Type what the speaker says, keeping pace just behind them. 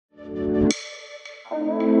Hey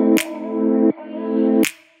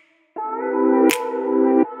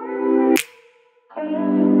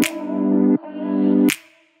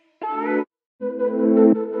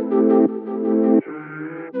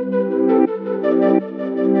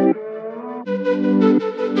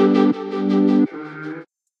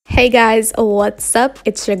guys, what's up?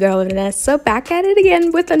 It's your girl Vanessa back at it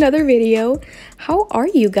again with another video. How are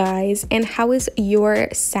you guys and how is your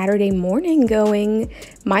Saturday morning going?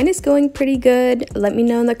 Mine is going pretty good. Let me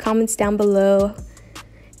know in the comments down below.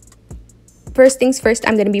 First things first,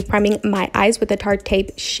 I'm going to be priming my eyes with the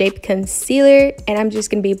Tarte Shape Concealer, and I'm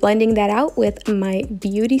just going to be blending that out with my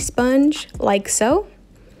beauty sponge like so.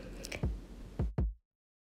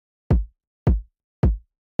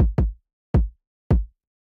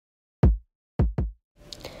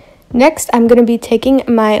 Next, I'm going to be taking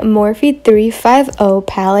my Morphy 350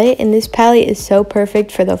 palette, and this palette is so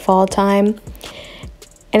perfect for the fall time.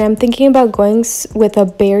 And I'm thinking about going with a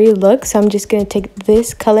berry look, so I'm just going to take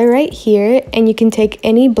this color right here, and you can take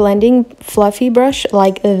any blending fluffy brush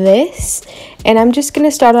like this. And I'm just going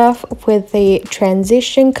to start off with a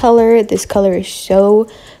transition color. This color is so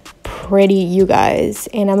pretty, you guys,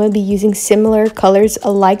 and I'm going to be using similar colors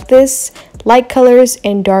like this, light colors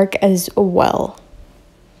and dark as well.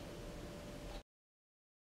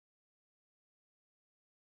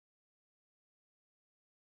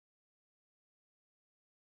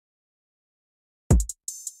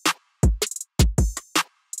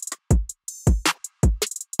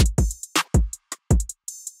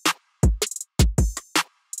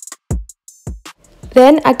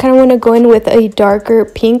 Then I kind of want to go in with a darker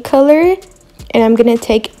pink color, and I'm going to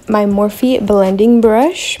take my Morphy blending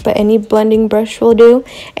brush, but any blending brush will do,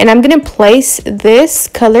 and I'm going to place this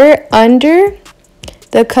color under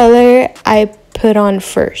the color I put on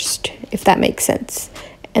first, if that makes sense.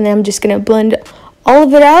 And then I'm just going to blend all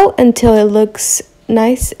of it out until it looks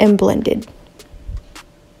nice and blended.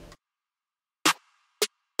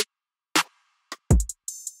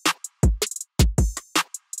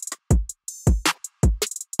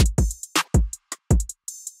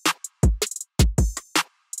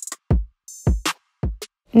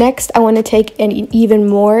 Next, I want to take an even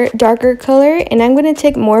more darker color, and I'm going to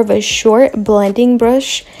take more of a short blending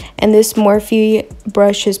brush, and this Morphy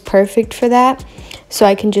brush is perfect for that. So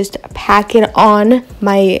I can just pack it on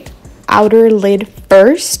my outer lid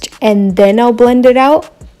first, and then I'll blend it out.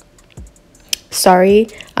 Sorry,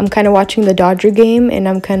 I'm kind of watching the Dodger game, and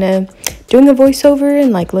I'm kind of doing a voiceover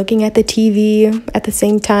and like looking at the TV at the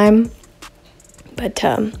same time. But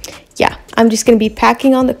yeah, I'm just going to be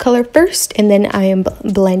packing on the color first, and then I am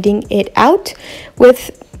blending it out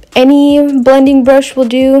with any blending brush will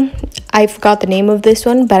do. I forgot the name of this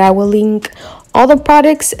one, but I will link all the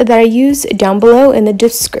products that I use down below in the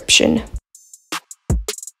description.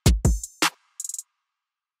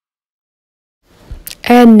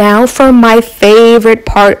 And now for my favorite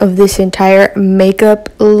part of this entire makeup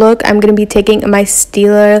look, I'm going to be taking my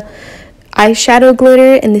Steila eyeshadow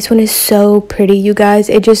glitter, and this one is so pretty, you guys.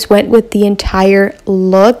 It just went with the entire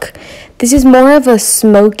look. This is more of a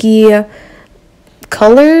smoky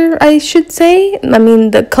color, I should say. I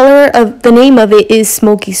mean, the color of the name of it is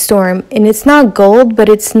Smoky Storm, and it's not gold, but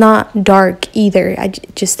it's not dark either. I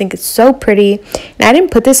just think it's so pretty, and I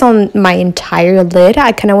didn't put this on my entire lid.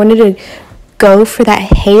 I kind of wanted to go for that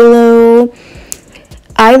halo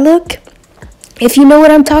eye look, if you know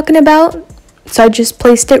what I'm talking about. So I just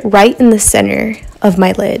placed it right in the center of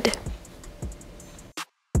my lid.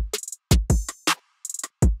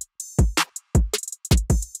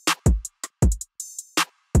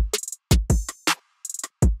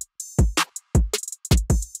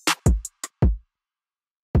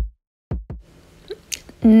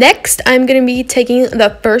 Next, I'm going to be taking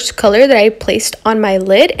the first color that I placed on my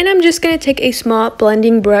lid, and I'm just going to take a small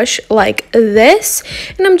blending brush like this,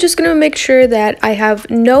 and I'm just going to make sure that I have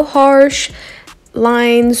no harsh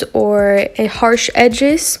lines or harsh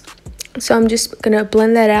edges. So I'm just going to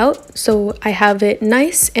blend that out so I have it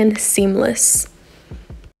nice and seamless.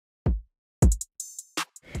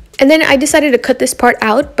 And then I decided to cut this part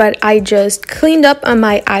out, but I just cleaned up on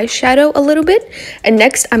my eyeshadow a little bit. And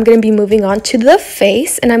next, I'm going to be moving on to the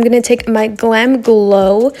face, and I'm going to take my Glam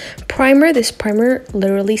Glow primer. This primer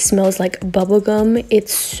literally smells like bubblegum.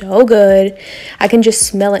 It's so good. I can just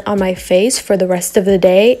smell it on my face for the rest of the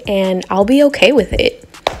day, and I'll be okay with it.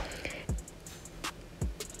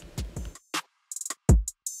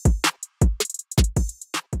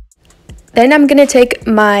 Then I'm going to take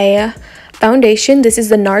my foundation. This is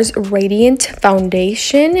the NARS Radiant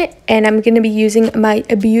Foundation, and I'm going to be using my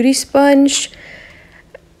beauty sponge.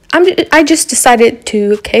 I just decided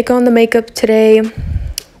to cake on the makeup today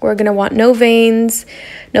We're gonna want no veins,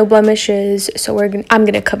 no blemishes. So I'm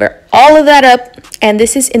gonna cover all of that up. And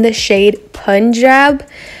this is in the shade Punjab.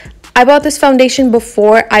 I bought this foundation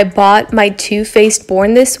before I bought my Too Faced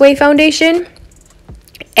Born This Way foundation.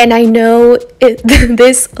 And I know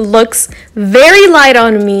this looks very light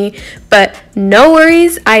on me, but no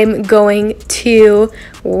worries. I'm going to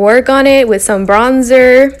work on it with some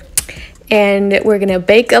bronzer, and we're gonna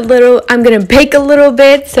bake a little. I'm gonna bake a little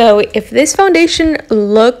bit. So if this foundation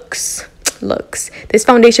looks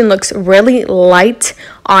really light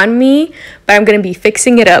on me, but I'm gonna be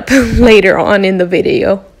fixing it up later on in the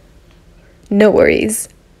video. No worries.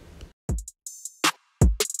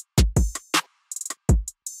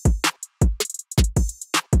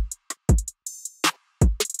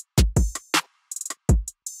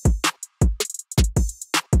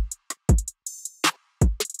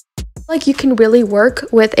 Like, you can really work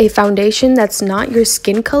with a foundation that's not your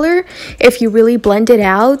skin color if you really blend it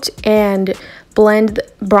out and blend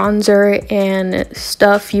bronzer and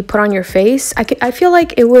stuff you put on your face. I feel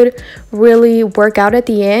like it would really work out at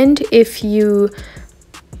the end if you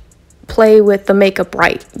play with the makeup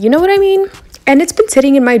right. You know what I mean? And it's been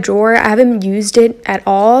sitting in my drawer. I haven't used it at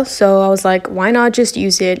all, so I was like, why not just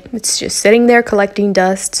use it? It's just sitting there collecting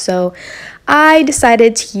dust, so I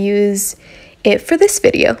decided to use it for this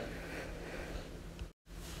video.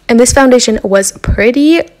 And this foundation was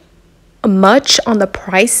pretty much on the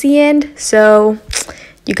pricey end, so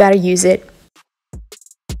you gotta use it.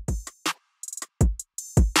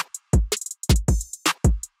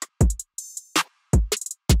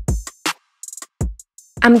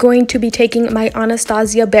 I'm going to be taking my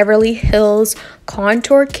Anastasia Beverly Hills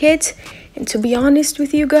contour kit. And to be honest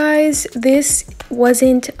with you guys, this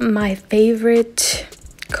wasn't my favorite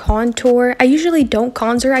contour. I usually don't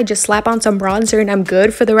contour. I just slap on some bronzer and I'm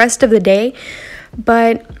good for the rest of the day.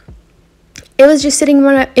 But it was just sitting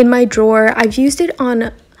in my drawer. I've used it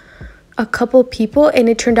on a couple people and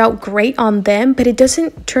it turned out great on them, but it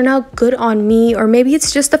doesn't turn out good on me. Or maybe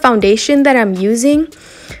it's just the foundation that I'm using.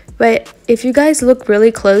 But if you guys look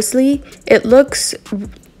really closely, it looks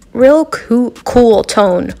real cool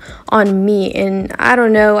tone on me. And I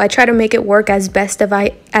don't know, I try to make it work as best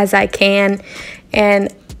as I can.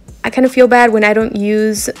 And I kind of feel bad when I don't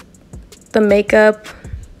use the makeup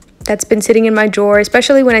that's been sitting in my drawer,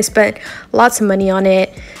 especially when I spent lots of money on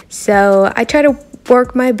it. So I try to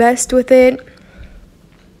work my best with it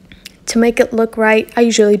to make it look right. I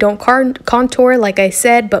usually don't contour, like I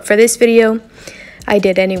said, but for this video, I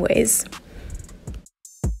did anyways.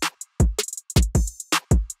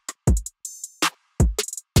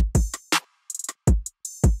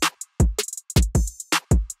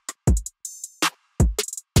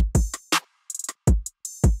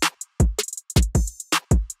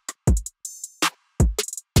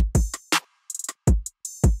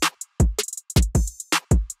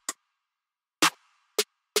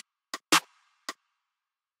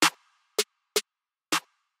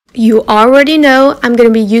 You already know I'm going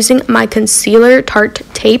to be using my concealer Tarte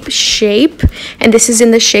Tape Shape, and this is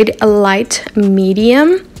in the shade Light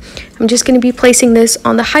Medium. I'm just going to be placing this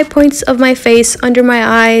on the high points of my face, under my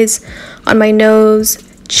eyes, on my nose,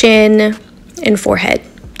 chin, and forehead,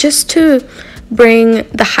 just to bring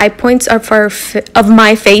the high points of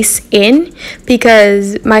my face in,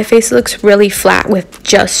 because my face looks really flat with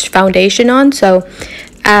just foundation on. So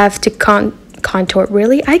I have to contour.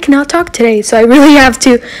 Really, I cannot talk today, so I really have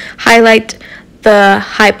to highlight the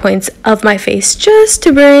high points of my face just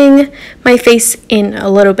to bring my face in a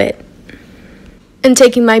little bit. And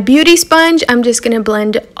taking my beauty sponge, I'm just gonna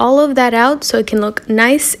blend all of that out so it can look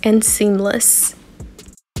nice and seamless.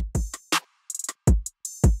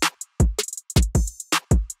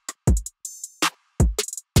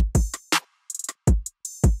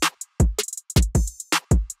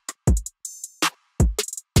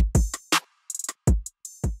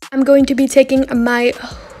 I'm going to be taking my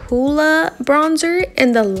Hula bronzer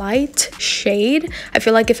in the light shade. I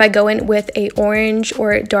feel like if I go in with a orange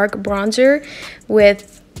or a dark bronzer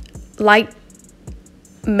with light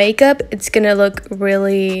makeup, it's gonna look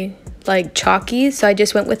really like chalky. So I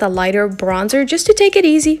just went with a lighter bronzer just to take it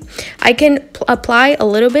easy. I can apply a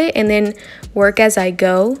little bit and then work as I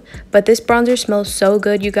go. But this bronzer smells so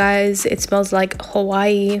good, you guys. It smells like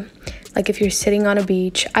Hawaii, like if you're sitting on a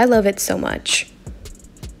beach. I love it so much.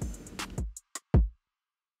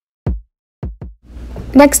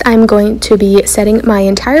 Next, I'm going to be setting my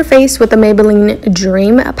entire face with the Maybelline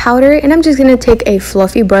Dream Powder, and I'm just going to take a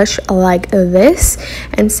fluffy brush like this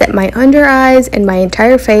and set my under eyes and my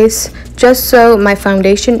entire face just so my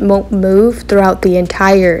foundation won't move throughout the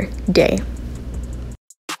entire day.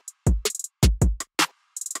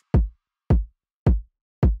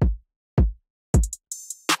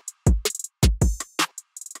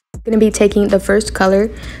 Going to be taking the first color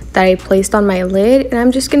that I placed on my lid, and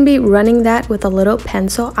I'm just going to be running that with a little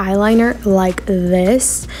pencil eyeliner like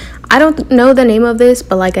this. I don't know the name of this,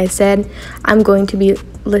 but like I said, I'm going to be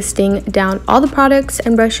listing down all the products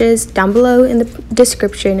and brushes down below in the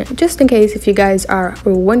description, just in case if you guys are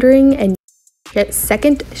wondering. And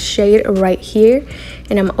second shade right here,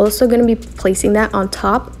 and I'm also going to be placing that on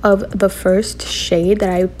top of the first shade that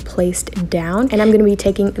I placed down. And I'm going to be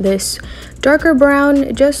taking this darker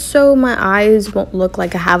brown just so my eyes won't look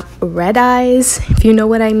like I have red eyes, if you know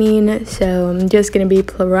what I mean. So I'm just going to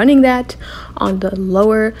be running that on the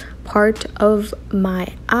lower part of my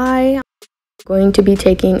eye. I'm going to be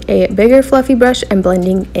taking a bigger fluffy brush and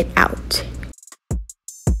blending it out.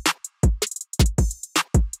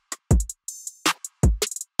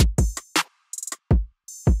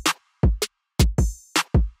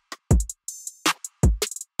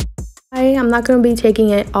 I'm not going to be taking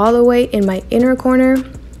it all the way in my inner corner.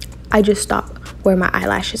 I just stop where my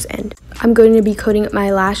eyelashes end. I'm going to be coating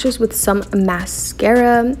my lashes with some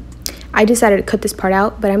mascara. I decided to cut this part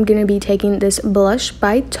out, but I'm going to be taking this blush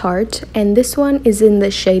by Tarte, and this one is in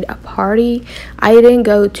the shade Party. I didn't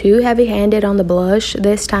go too heavy-handed on the blush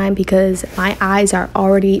this time because my eyes are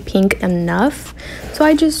already pink enough, so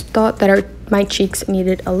I just thought that my cheeks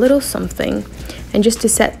needed a little something. And just to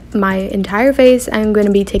set my entire face, I'm going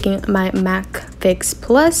to be taking my MAC Fix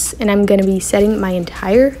Plus, and I'm going to be setting my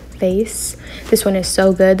entire face. This one is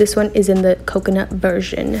so good. This one is in the coconut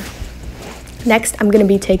version. Next, I'm going to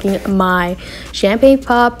be taking my Champagne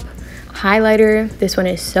Pop highlighter. This one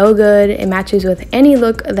is so good. It matches with any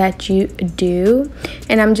look that you do.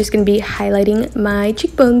 And I'm just going to be highlighting my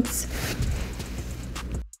cheekbones.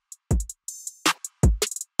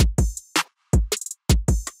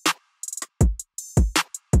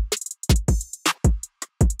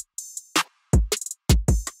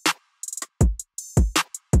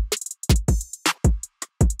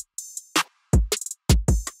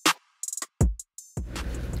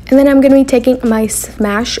 And then I'm going to be taking my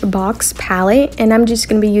Smashbox palette, and I'm just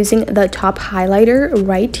going to be using the top highlighter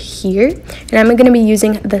right here. And I'm going to be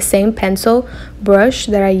using the same pencil brush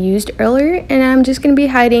that I used earlier, and I'm just going to be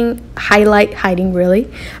I'm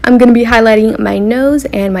going to be highlighting my nose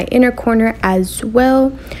and my inner corner as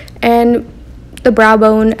well, and the brow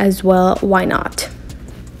bone as well. Why not?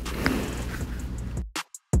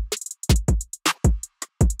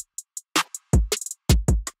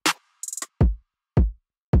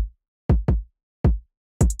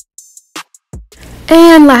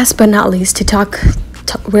 And last but not least, to top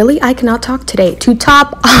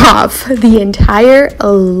off the entire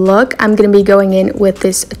look, I'm going to be going in with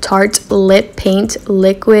this Tarte Lip Paint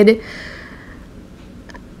Liquid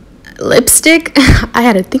Lipstick. I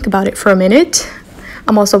had to think about it for a minute.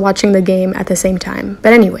 I'm also watching the game at the same time.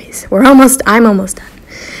 But anyways, I'm almost done.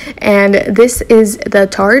 And this is the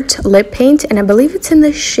Tarte Lip Paint, and I believe it's in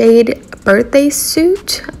the shade Birthday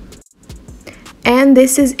Suit. And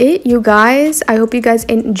this is it, you guys. I hope you guys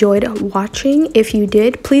enjoyed watching. If you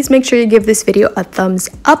did, please make sure you give this video a thumbs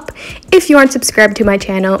up. If you aren't subscribed to my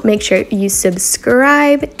channel, make sure you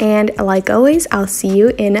subscribe. And like always, I'll see you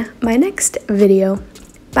in my next video.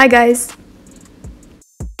 Bye, guys.